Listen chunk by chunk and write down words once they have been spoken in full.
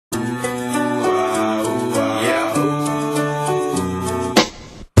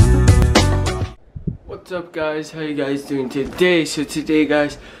What's up guys, how you guys doing today? So today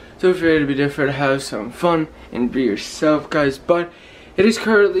guys, don't forget to be different, have some fun and be yourself guys. But it is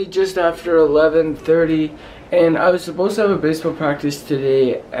currently just after 11:30 and I was supposed to have a baseball practice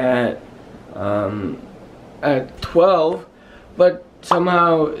today at 12, but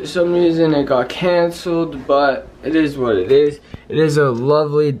somehow, some reason it got canceled. But it is what it is. It is a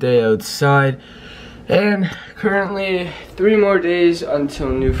lovely day outside and currently 3 more days until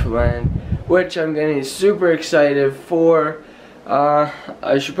Newfoundland, which I'm getting super excited for.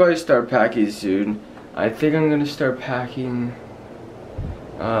 I should probably start packing soon. I think I'm gonna start packing,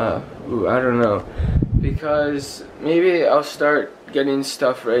 I don't know, because maybe I'll start getting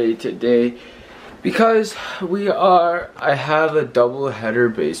stuff ready today, because I have a double-header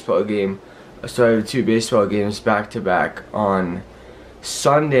baseball game. So I have 2 baseball games back to back on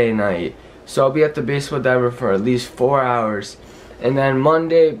Sunday night. So I'll be at the baseball diamond for at least 4 hours. And then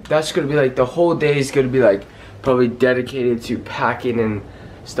Monday, that's going to be like, the whole day is going to be like probably dedicated to packing and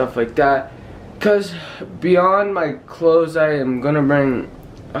stuff like that. Because beyond my clothes, I am going to bring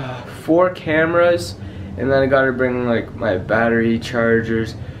 4 cameras. And then I got to bring like my battery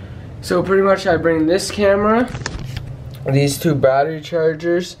chargers. So pretty much I bring this camera, these 2 battery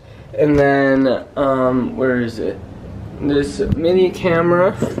chargers, and then, where is it? This mini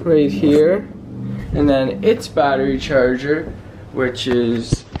camera right here, and then its battery charger, which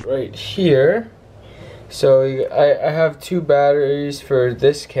is right here. So I have 2 batteries for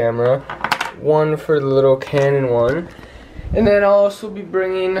this camera, one for the little Canon one, and then I'll also be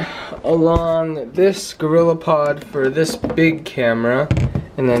bringing along this Gorilla Pod for this big camera,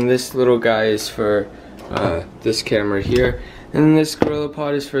 and then this little guy is for this camera here, and then this Gorilla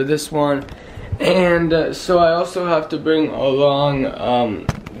Pod is for this one. And so I also have to bring along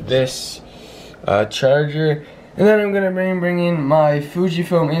this charger, and then I'm gonna bring in my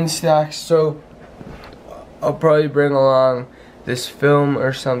Fujifilm Instax. So I'll probably bring along this film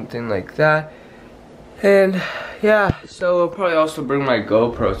or something like that. And yeah, so I'll probably also bring my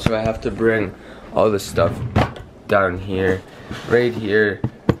GoPro. So I have to bring all the stuff down here, right here.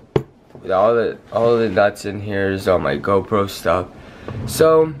 All the nuts in here is all my GoPro stuff.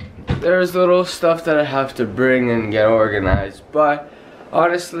 So there's little stuff that I have to bring and get organized, but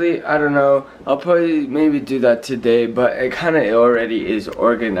honestly, I don't know, I'll probably maybe do that today, but it kind of already is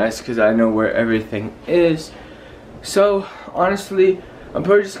organized because I know where everything is. So honestly, I'm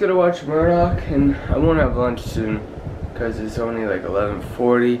probably just gonna watch Murdoch, and I won't have lunch soon because it's only like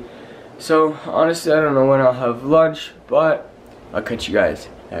 11:40. So honestly, I don't know when I'll have lunch, but I'll catch you guys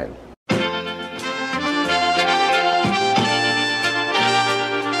then.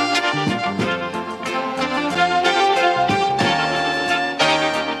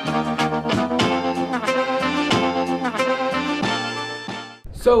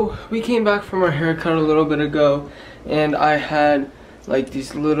 So we came back from our haircut a little bit ago, and I had like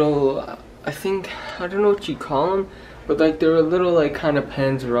these little, I don't know what you call them, but like they were little like kind of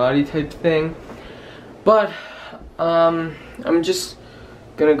Panzerotti type thing. But I'm just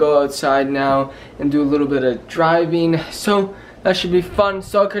gonna go outside now and do a little bit of driving, so that should be fun.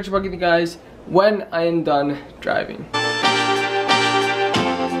 So I'll catch up with you guys when I am done driving.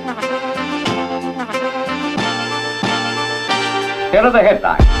 Here are the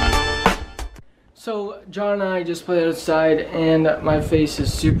headlines. So John and I just played outside and my face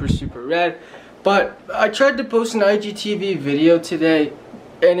is super red, but I tried to post an IGTV video today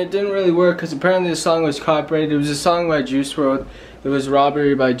and it didn't really work because apparently the song was copyrighted. It was a song by Juice WRLD. It was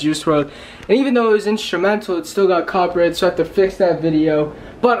Robbery by Juice WRLD, and even though it was instrumental, it still got copyrighted, so I have to fix that video.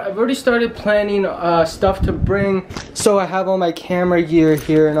 But I've already started planning stuff to bring, so I have all my camera gear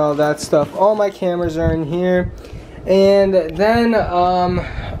here and all that stuff. All my cameras are in here. And then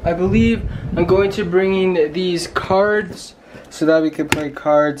I believe I'm going to bring in these cards so that we can play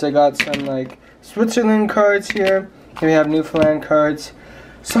cards. I got some like Switzerland cards here, and we have Newfoundland cards.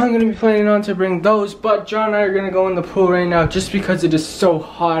 So I'm going to be planning on to bring those, but John and I are going to go in the pool right now just because it is so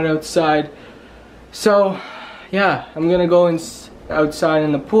hot outside. So yeah, I'm going to go outside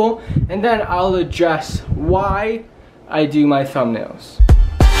in the pool, and then I'll address why I do my thumbnails.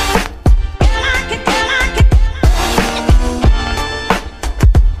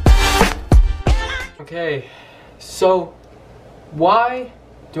 Okay, so why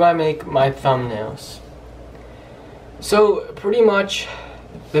do I make my thumbnails? So pretty much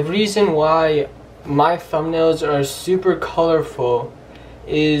the reason why my thumbnails are super colorful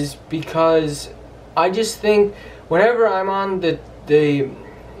is because I just think whenever I'm on the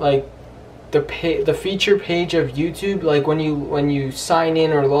feature page of YouTube, like when you sign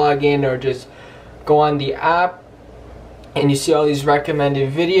in or log in or just go on the app and you see all these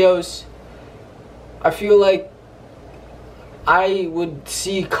recommended videos, I feel like I would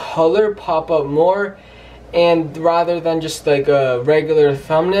see color pop up more, and rather than just like a regular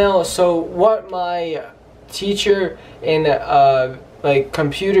thumbnail. So what my teacher in like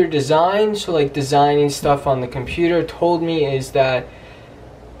computer design, so like designing stuff on the computer, told me is that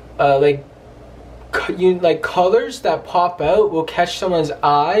like colors that pop out will catch someone's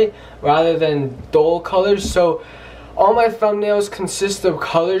eye rather than dull colors. So all my thumbnails consist of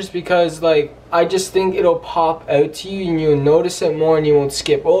colors because like I just think it'll pop out to you and you'll notice it more and you won't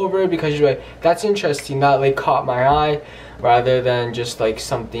skip over it because you're like, that's interesting, that like caught my eye, rather than just like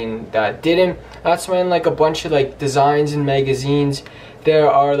something that didn't. That's when like a bunch of like designs in magazines,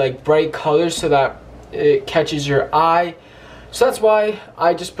 there are like bright colors so that it catches your eye. So that's why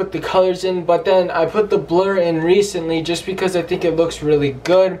I just put the colors in, but then I put the blur in recently just because I think it looks really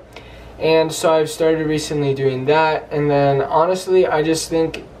good. And so I've started recently doing that, and then honestly I just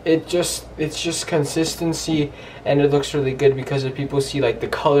think it's just consistency, and it looks really good because if people see like the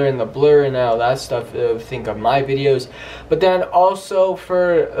color and the blur and all that stuff, they'll think of my videos. But then also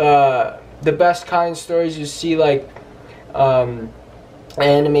for the best kind stories, you see like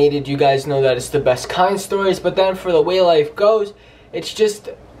animated, you guys know that it's the best kind stories. But then for the way life goes, it's just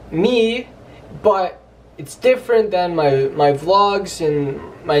me, but it's different than my vlogs and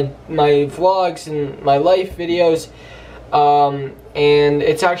my vlogs and my life videos, and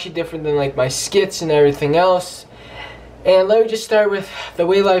it's actually different than like my skits and everything else. And let me just start with the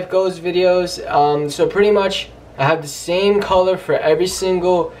way life goes videos. So pretty much I have the same color for every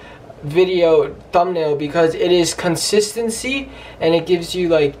single video thumbnail because it is consistency, and it gives you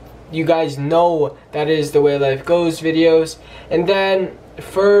like, you guys know that is the way life goes videos. And then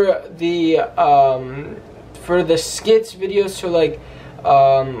for the skits videos, so like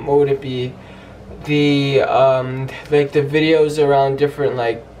what would it be, the like the videos around different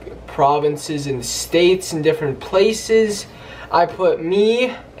like provinces and states and different places, I put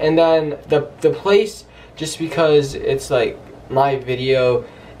me and then the place, just because it's like my video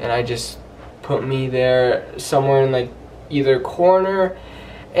and I just put me there somewhere in like either corner.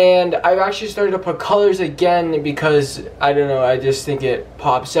 And I've actually started to put colors again because I don't know, I just think it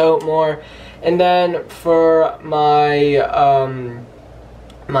pops out more. And then for my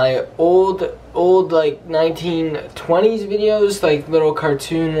my old like 1920s videos, like little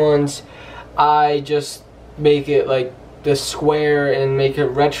cartoon ones, I just make it like the square and make it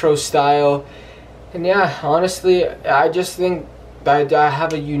retro style. And yeah, honestly, I just think that I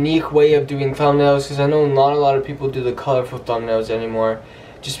have a unique way of doing thumbnails, because I know not a lot of people do the colorful thumbnails anymore,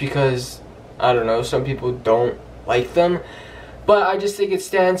 just because, I don't know, some people don't like them. But I just think it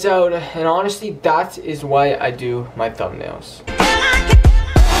stands out, and honestly, that is why I do my thumbnails.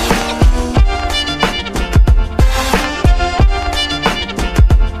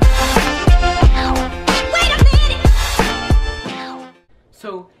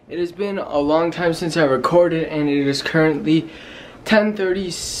 So, it has been a long time since I recorded, and it is currently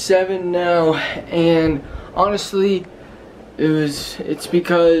 10:37 now, and honestly, it's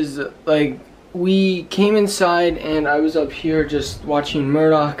because, like, we came inside and I was up here just watching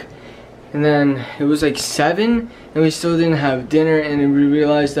Murdoch, and then it was like 7 and we still didn't have dinner, and we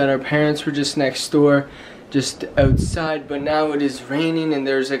realized that our parents were just next door, just outside, but now it is raining and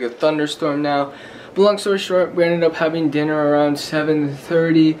there's like a thunderstorm now. But long story short, we ended up having dinner around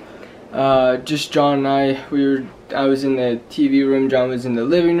 7:30. Just John and I was in the TV room, John was in the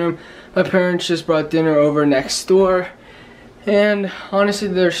living room. My parents just brought dinner over next door. And honestly,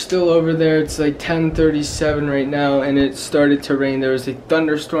 they're still over there. It's like 10:37 right now, and it started to rain. There was a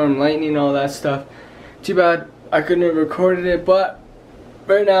thunderstorm, lightning, all that stuff. Too bad I couldn't have recorded it, but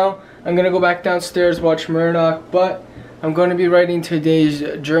right now I'm gonna go back downstairs, watch Murdoch, but I'm gonna be writing today's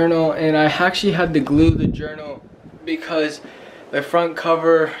journal, and I actually had to glue the journal because the front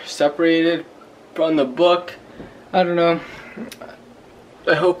cover separated from the book. I don't know.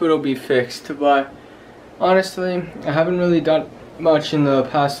 I hope it'll be fixed, but honestly, I haven't really done much in the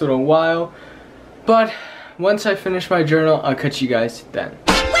past little while, but once I finish my journal, I'll catch you guys then.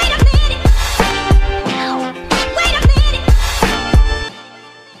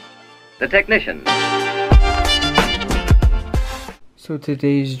 The technician. So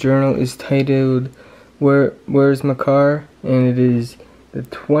today's journal is titled Where's My Car? And it is the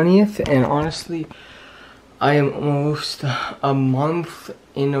 20th, and honestly, I am almost a month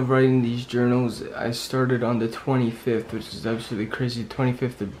in of writing these journals. I started on the 25th, which is absolutely crazy,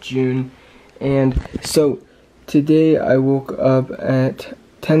 25th of June. And so today I woke up at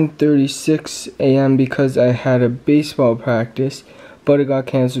 10:36 a.m. because I had a baseball practice, but it got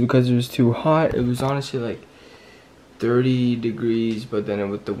canceled because it was too hot. It was honestly like 30 degrees, but then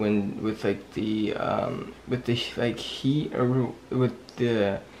with the wind, with like the like heat, or with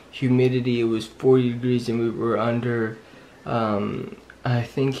the humidity, it was 40 degrees, and we were under I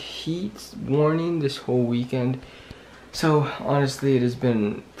think heat warning this whole weekend. So honestly, it has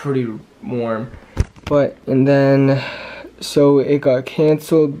been pretty warm. But and then so it got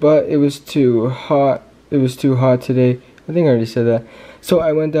canceled, but it was too hot. It was too hot today. I think I already said that. So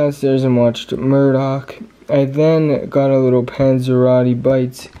I went downstairs and watched Murdoch. I then got a little Panzerotti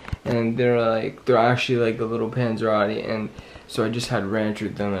bites, and they're actually like a little Panzerotti, and so I just had ranch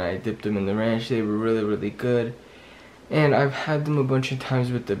with them, and I dipped them in the ranch. They were really good. And I've had them a bunch of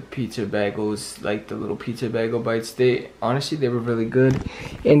times with the pizza bagels, like the little pizza bagel bites. Honestly, they were really good.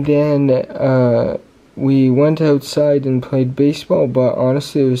 And then we went outside and played baseball, but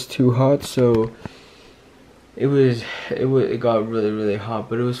honestly, it was too hot, so it got really hot.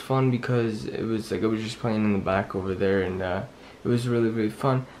 But it was fun because it was like I was just playing in the back over there, and it was really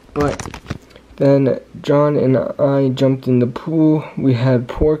fun. But then John and I jumped in the pool. We had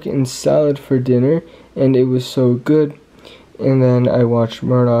pork and salad for dinner, and it was so good. And then I watched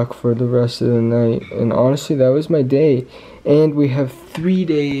Murdoch for the rest of the night, and honestly, that was my day. And we have 3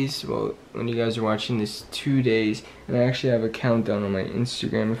 days, well, when you guys are watching this, 2 days, and I actually have a countdown on my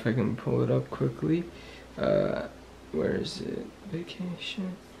Instagram if I can pull it up quickly. Where is it?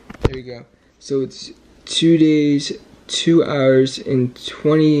 Vacation. There you go. So it's 2 days, 2 hours and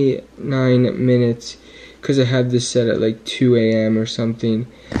 29 minutes, because I have this set at like 2 a.m. or something.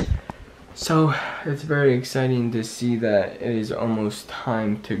 So it's very exciting to see that it is almost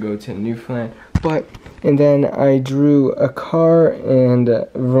time to go to Newfoundland. And then I drew a car and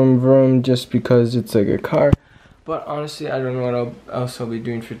vroom vroom, just because it's like a car. But honestly, I don't know what else I'll be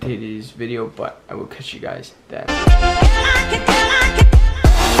doing for today's video, but I will catch you guys then.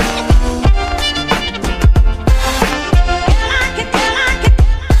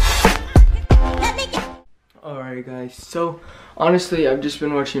 Alright guys, so honestly, I've just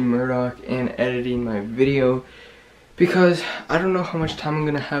been watching Murdoch and editing my video, because I don't know how much time I'm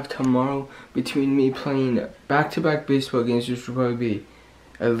gonna have tomorrow between me playing back-to-back baseball games, which will probably be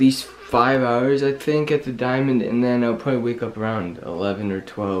at least 5 hours, I think, at the Diamond, and then I'll probably wake up around 11 or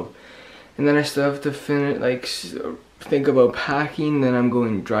 12, and then I still have to finish, like, think about packing. Then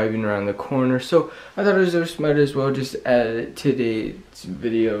I'm driving around the corner, so I thought it was might as well just edit today's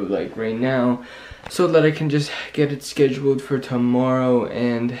video like right now, so that I can just get it scheduled for tomorrow.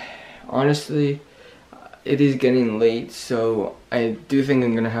 And honestly, it is getting late, so I do think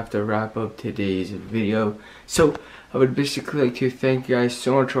I'm gonna have to wrap up today's video. So I would basically like to thank you guys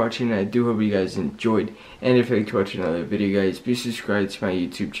so much for watching, and I do hope you guys enjoyed. And if you'd like to watch another video, guys, be subscribed to my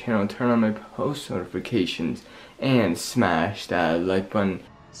YouTube channel, turn on my post notifications, and smash that like button.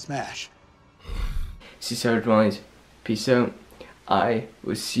 Smash. See Sarge Mollies. Peace out. I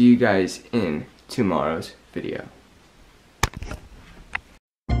will see you guys in tomorrow's video.